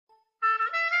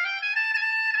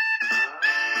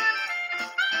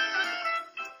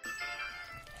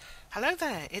Hello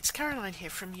there, it's Caroline here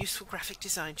from Useful Graphic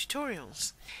Design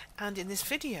Tutorials, and in this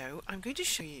video I'm going to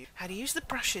show you how to use the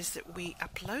brushes that we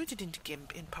uploaded into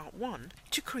Gimp in part 1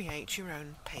 to create your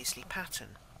own Paisley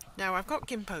pattern. Now I've got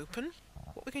Gimp open.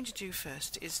 What we're going to do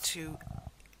first is to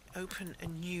open a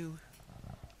new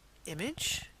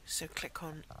image, so click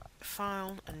on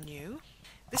File and New.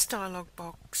 This dialog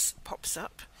box pops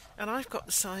up and I've got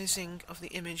the sizing of the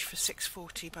image for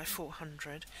 640 by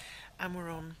 400 and we're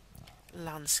on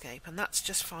landscape, and that's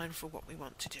just fine for what we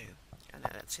want to do, and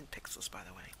that's in pixels, by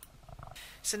the way.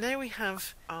 So now we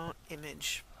have our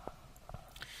image,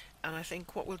 and I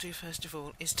think what we'll do first of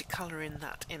all is to colour in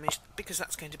that image because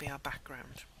that's going to be our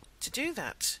background. To do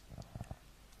that,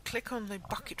 click on the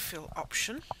bucket fill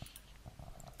option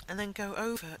and then go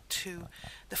over to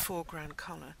the foreground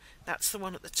colour. That's the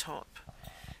one at the top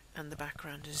and the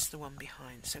background is the one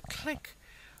behind. So click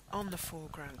on the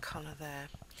foreground colour there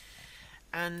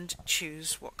and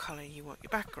choose what colour you want your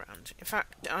background. In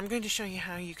fact, I'm going to show you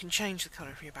how you can change the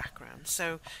colour of your background,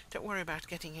 so don't worry about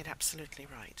getting it absolutely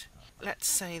right. Let's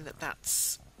say that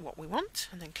that's what we want,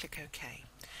 and then click OK.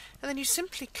 And then you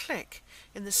simply click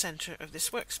in the centre of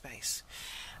this workspace,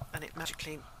 and it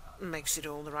magically makes it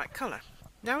all the right colour.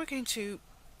 Now we're going to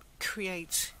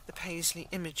create the Paisley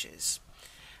images,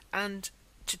 and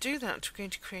to do that we're going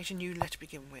to create a new letter to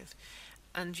begin with.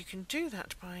 And you can do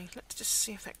that by, let's just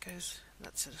see if that goes,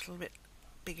 that's a little bit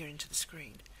bigger into the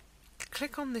screen.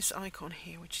 Click on this icon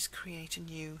here, which is create a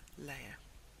new layer.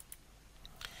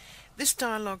 This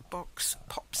dialog box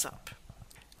pops up.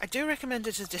 I do recommend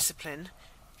it as a discipline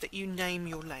that you name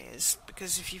your layers,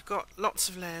 because if you've got lots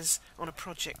of layers on a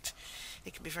project,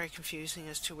 it can be very confusing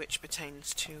as to which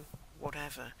pertains to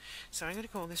whatever. So I'm going to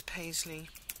call this Paisley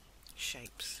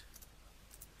Shapes.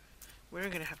 We're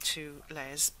going to have 2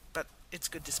 layers, but it's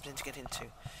good discipline to get into.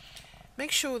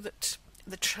 Make sure that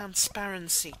the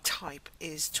transparency type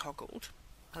is toggled.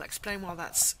 I'll explain why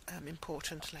that's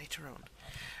important later on.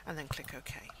 And then click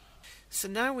OK. So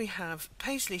now we have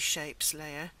Paisley Shapes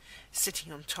layer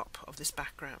sitting on top of this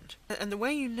background. And the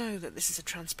way you know that this is a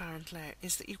transparent layer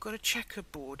is that you've got a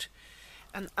checkerboard.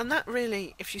 And that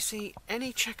really, if you see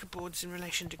any checkerboards in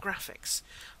relation to graphics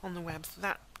on the web,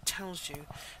 that tells you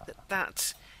that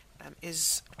that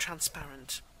is a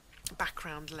transparent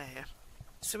background layer.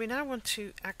 So we now want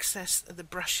to access the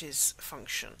brushes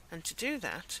function, and to do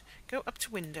that go up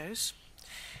to Windows,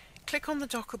 click on the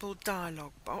dockable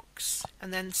dialog box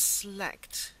and then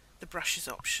select the brushes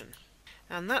option,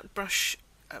 and that brush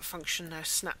function now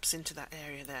snaps into that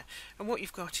area there, and what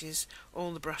you've got is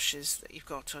all the brushes that you've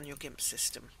got on your Gimp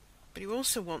system. But you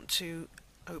also want to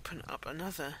open up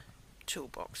another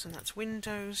toolbox, and that's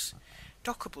Windows,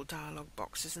 dockable dialog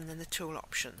boxes, and then the tool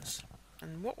options.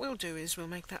 And what we'll do is we'll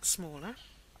make that smaller.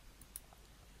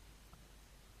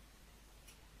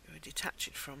 We'll detach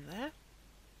it from there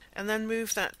and then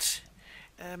move that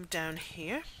down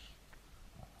here,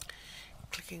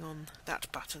 clicking on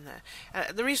that button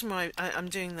there. The reason why I'm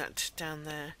doing that down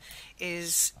there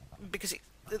is because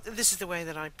this is the way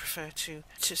that I prefer to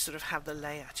sort of have the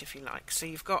layout, if you like. So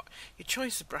you've got your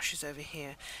choice of brushes over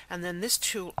here, and then this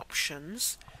tool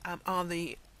options are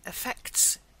the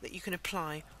effects that you can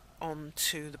apply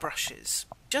onto the brushes.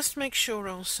 Just make sure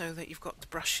also that you've got the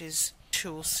brushes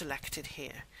tool selected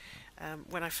here.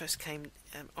 When I first came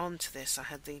onto this, I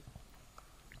had the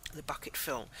bucket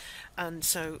fill, and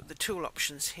so the tool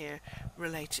options here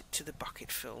relate it to the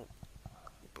bucket fill.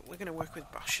 But we're going to work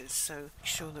with brushes, so make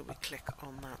sure that we click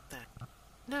on that there.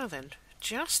 Now then,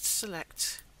 just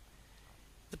select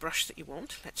the brush that you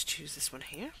want. Let's choose this one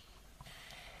here.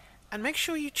 And make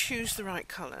sure you choose the right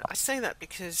colour. I say that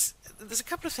because there's a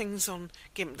couple of things on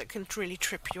Gimp that can really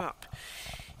trip you up.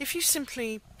 If you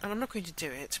simply, and I'm not going to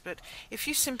do it, but if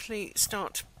you simply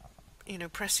start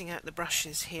pressing out the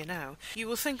brushes here now, you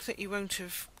will think that you won't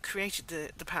have created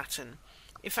the pattern.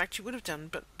 In fact, you would have done,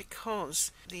 but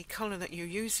because the colour that you're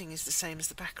using is the same as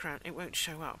the background, it won't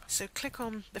show up. So click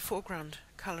on the foreground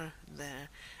colour there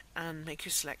and make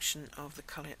your selection of the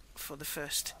colour for the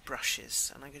first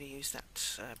brushes, and I'm going to use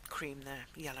that cream there,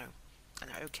 yellow, and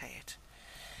OK it.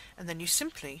 And then you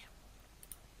simply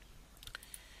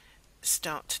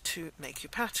start to make your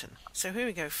pattern. So here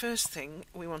we go. First thing,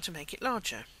 we want to make it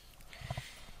larger.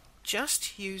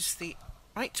 Just use the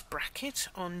right bracket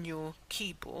on your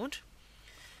keyboard,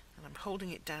 and I'm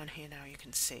holding it down here now, you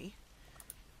can see,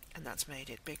 and that's made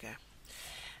it bigger.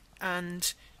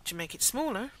 And to make it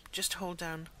smaller, just hold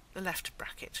down the left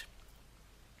bracket.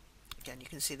 Again, you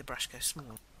can see the brush go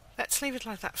small. Let's leave it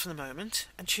like that for the moment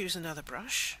and choose another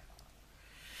brush.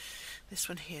 This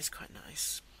one here is quite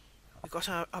nice. We've got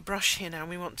our brush here now, and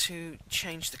we want to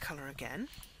change the colour again.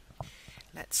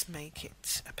 Let's make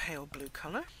it a pale blue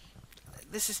colour.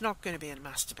 This is not going to be a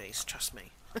masterpiece, trust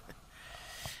me. I'll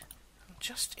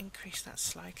just increase that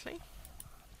slightly.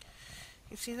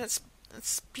 You see, that's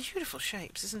beautiful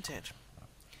shapes, isn't it?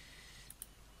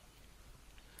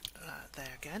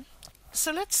 There again.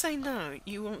 So let's say now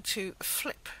you want to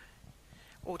flip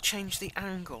or change the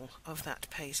angle of that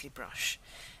Paisley brush.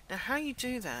 Now how you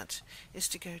do that is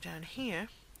to go down here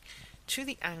to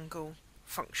the angle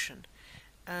function,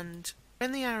 and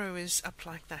when the arrow is up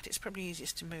like that, it's probably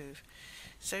easiest to move.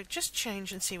 So just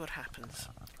change and see what happens.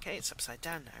 Okay, it's upside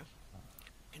down now.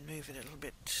 You can move it a little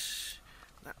bit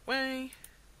that way.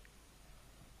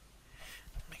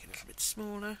 Make it a little bit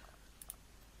smaller.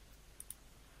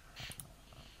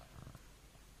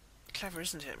 Clever,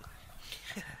 isn't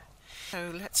it?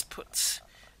 So let's put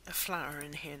a flower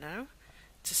in here now.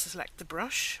 To select the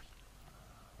brush,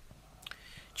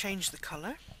 change the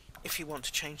colour. If you want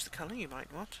to change the colour, you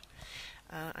might not.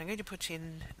 I'm going to put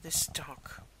in this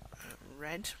dark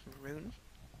red, maroon.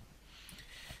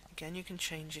 Again, you can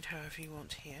change it however you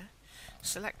want here.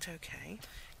 Select OK.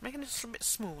 Make it a little bit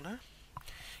smaller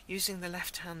using the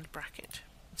left hand bracket.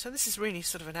 So this is really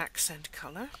sort of an accent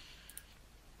colour.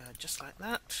 Just like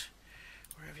that,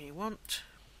 wherever you want.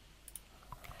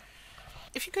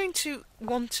 If you're going to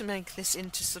want to make this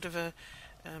into sort of a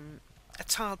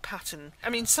tiled pattern, I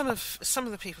mean, some of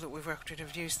the people that we've worked with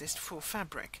have used this for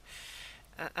fabric,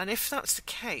 and if that's the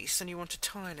case and you want to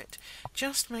tile it,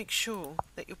 just make sure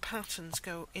that your patterns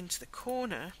go into the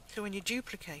corner, so when you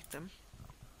duplicate them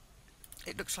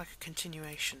it looks like a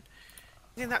continuation.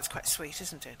 Yeah, that's quite sweet,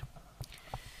 isn't it?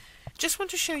 Just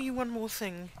want to show you one more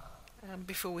thing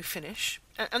before we finish,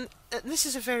 and this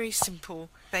is a very simple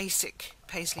basic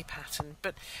Paisley pattern,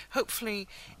 but hopefully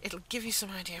it'll give you some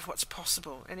idea of what's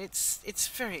possible, and it's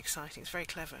very exciting, it's very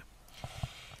clever.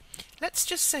 Let's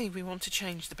just say we want to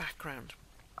change the background.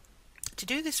 To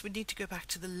do this we need to go back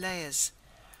to the layers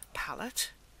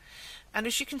palette, and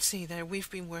as you can see there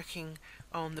we've been working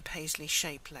on the Paisley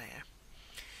shape layer.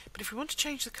 But if we want to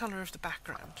change the colour of the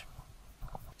background,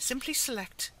 simply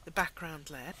select the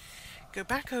background layer, go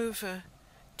back over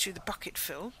to the bucket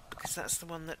fill, because that's the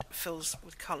one that fills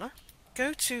with colour.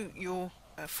 Go to your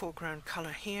foreground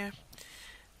colour here,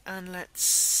 and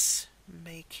let's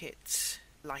make it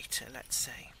lighter, let's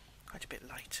say, quite a bit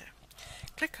lighter.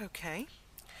 Click OK,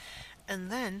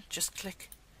 and then just click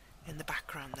in the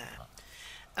background there.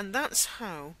 And that's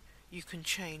how you can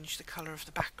change the colour of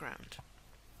the background.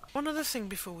 One other thing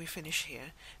before we finish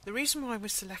here, the reason why we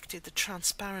selected the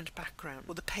transparent background,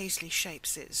 or the Paisley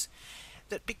shapes, is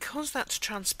that because that's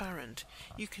transparent,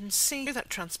 you can see that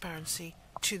transparency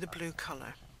to the blue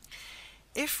colour.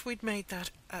 If we'd made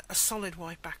that a solid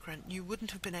white background, you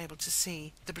wouldn't have been able to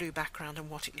see the blue background and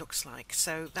what it looks like,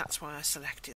 so that's why I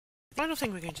selected. The final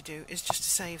thing we're going to do is just to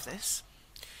save this,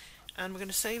 and we're going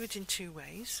to save it in two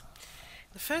ways.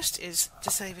 The first is to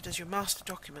save it as your master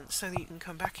document so that you can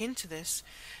come back into this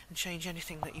and change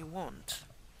anything that you want.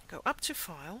 Go up to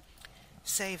File,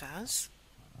 Save As,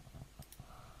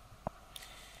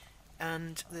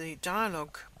 and the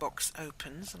dialog box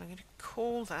opens, and I'm going to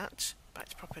call that by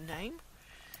its proper name,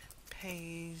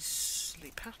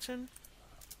 Paisley Pattern.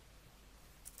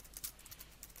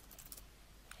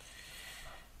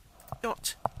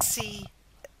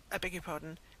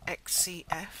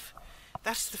 .xcf.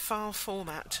 That's the file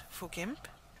format for Gimp.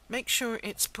 Make sure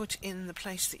it's put in the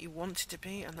place that you want it to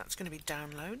be, and that's going to be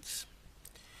Downloads.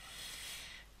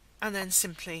 And then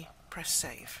simply press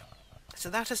Save.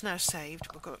 So that has now saved.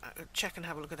 We'll go check and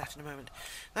have a look at that in a moment.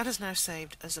 That has now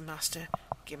saved as a master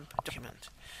Gimp document.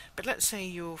 But let's say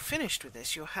you're finished with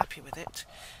this, you're happy with it,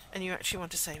 and you actually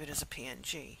want to save it as a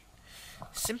PNG.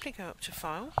 Simply go up to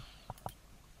File,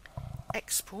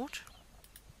 Export.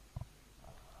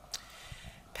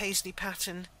 Paisley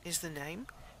Pattern is the name,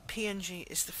 PNG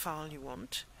is the file you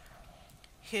want.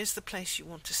 Here's the place you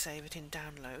want to save it in,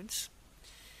 Downloads.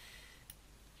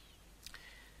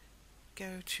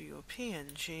 Go to your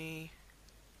PNG,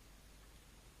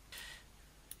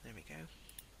 there we go,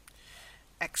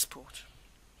 Export,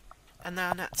 and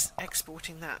now that's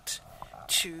exporting that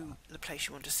to the place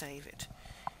you want to save it.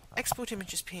 Export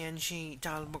images PNG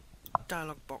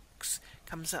dialog box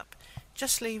comes up.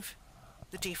 Just leave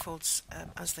the defaults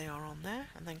as they are on there,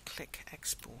 and then click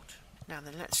Export. Now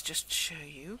then, let's just show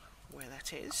you where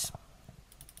that is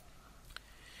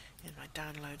in my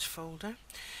Downloads folder.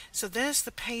 So there's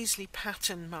the Paisley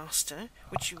Pattern Master,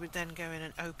 which you would then go in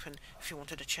and open if you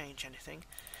wanted to change anything.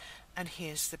 And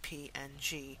here's the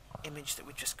PNG image that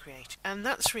we just created. And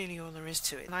that's really all there is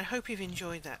to it. And I hope you've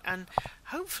enjoyed that, and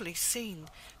hopefully seen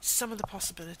some of the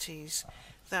possibilities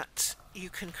that you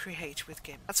can create with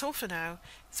Gimp. That's all for now.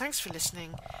 Thanks for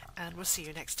listening, and we'll see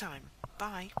you next time.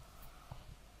 Bye.